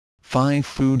5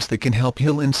 Foods that can help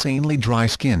heal insanely dry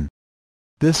skin.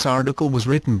 This article was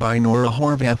written by Nora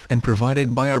Horvath and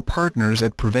provided by our partners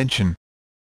at Prevention.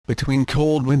 Between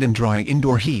cold wind and dry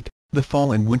indoor heat, the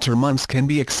fall and winter months can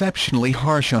be exceptionally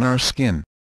harsh on our skin.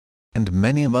 And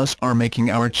many of us are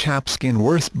making our chapped skin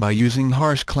worse by using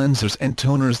harsh cleansers and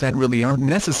toners that really aren't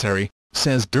necessary,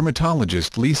 says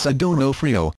dermatologist Lisa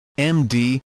Donofrio,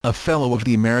 MD, a fellow of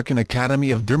the American Academy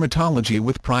of Dermatology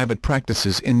with private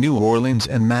practices in New Orleans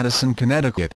and Madison,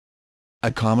 Connecticut.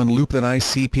 A common loop that I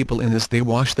see people in is they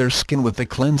wash their skin with a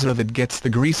cleanser that gets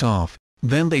the grease off,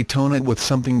 then they tone it with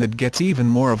something that gets even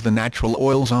more of the natural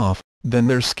oils off, then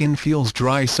their skin feels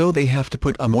dry so they have to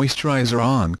put a moisturizer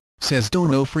on, says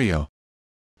Donofrio.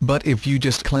 But if you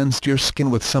just cleansed your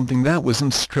skin with something that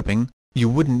wasn't stripping, you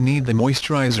wouldn't need the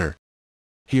moisturizer.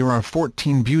 Here are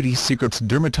 14 beauty secrets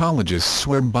dermatologists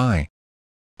swear by.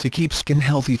 To keep skin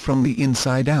healthy from the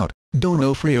inside out,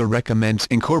 Donofrio recommends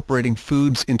incorporating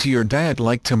foods into your diet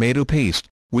like tomato paste,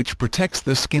 which protects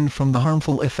the skin from the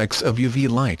harmful effects of UV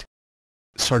light.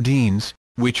 Sardines,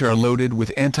 which are loaded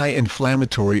with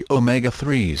anti-inflammatory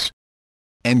omega-3s.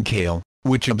 And kale,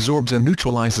 which absorbs and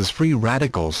neutralizes free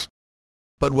radicals.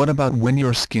 But what about when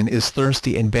your skin is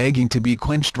thirsty and begging to be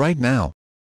quenched right now?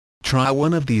 Try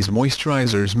one of these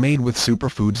moisturizers made with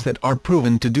superfoods that are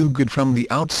proven to do good from the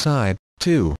outside,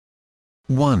 too.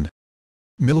 1.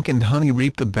 Milk and honey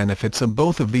reap the benefits of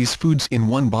both of these foods in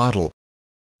one bottle.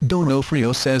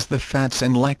 Donofrio says the fats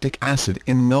and lactic acid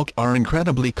in milk are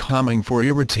incredibly calming for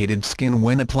irritated skin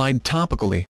when applied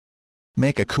topically.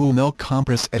 Make a cool milk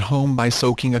compress at home by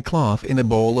soaking a cloth in a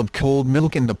bowl of cold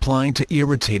milk and applying to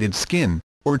irritated skin,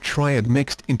 or try it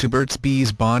mixed into Burt's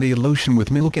Bees body lotion with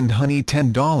milk and honey.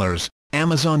 $10,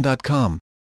 Amazon.com.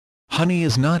 Honey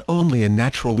is not only a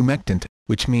natural humectant,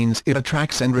 which means it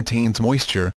attracts and retains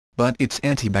moisture, but its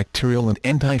antibacterial and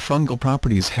antifungal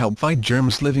properties help fight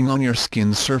germs living on your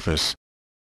skin's surface.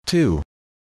 2.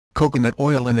 Coconut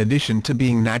oil. In addition to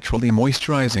being naturally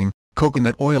moisturizing,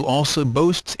 coconut oil also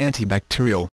boasts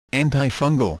antibacterial,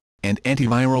 antifungal, and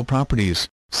antiviral properties,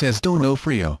 says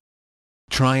Donofrio.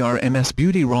 Try our MS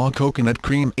Beauty Raw Coconut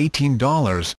Cream.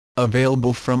 $18,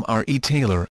 available from our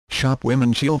e-tailer,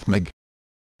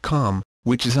 shopwomenshilfmag.com,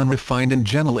 which is unrefined and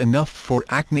gentle enough for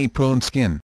acne-prone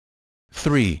skin.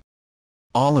 3.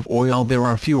 Olive oil. There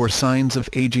are fewer signs of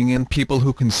aging in people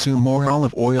who consume more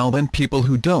olive oil than people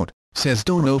who don't, says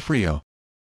Donofrio.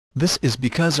 This is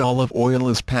because olive oil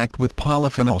is packed with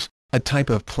polyphenols, a type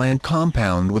of plant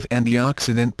compound with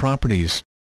antioxidant properties.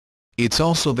 It's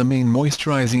also the main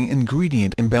moisturizing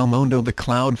ingredient in Belmondo the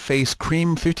Cloud Face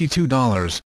Cream.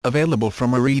 $52, available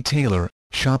from a retailer,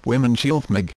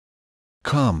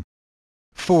 shopwomenshilfmag.com.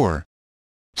 4.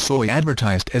 Soy.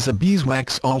 Advertised as a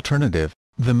beeswax alternative,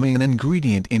 the main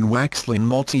ingredient in Waxlin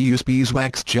Multi-Use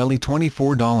Beeswax Jelly.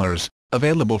 $24,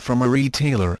 available from a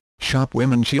retailer,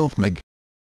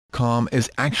 shopwomenshilfmag.com, is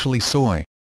actually soy.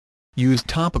 Used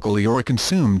topically or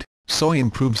consumed, soy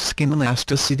improves skin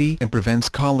elasticity and prevents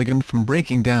collagen from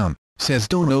breaking down, says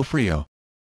Donofrio.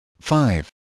 5.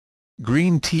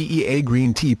 Green tea.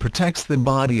 Green tea protects the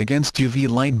body against UV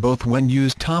light both when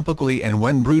used topically and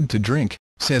when brewed to drink,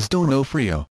 says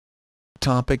Donofrio.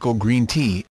 Topical green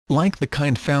tea, like the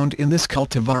kind found in this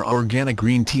cultivar organic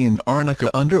green tea and arnica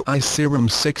under eye serum.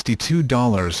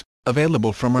 $62,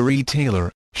 available from a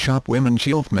retailer,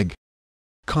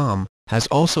 shopwomenshilfmag.com, has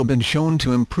also been shown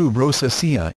to improve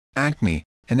rosacea, acne,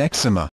 and eczema.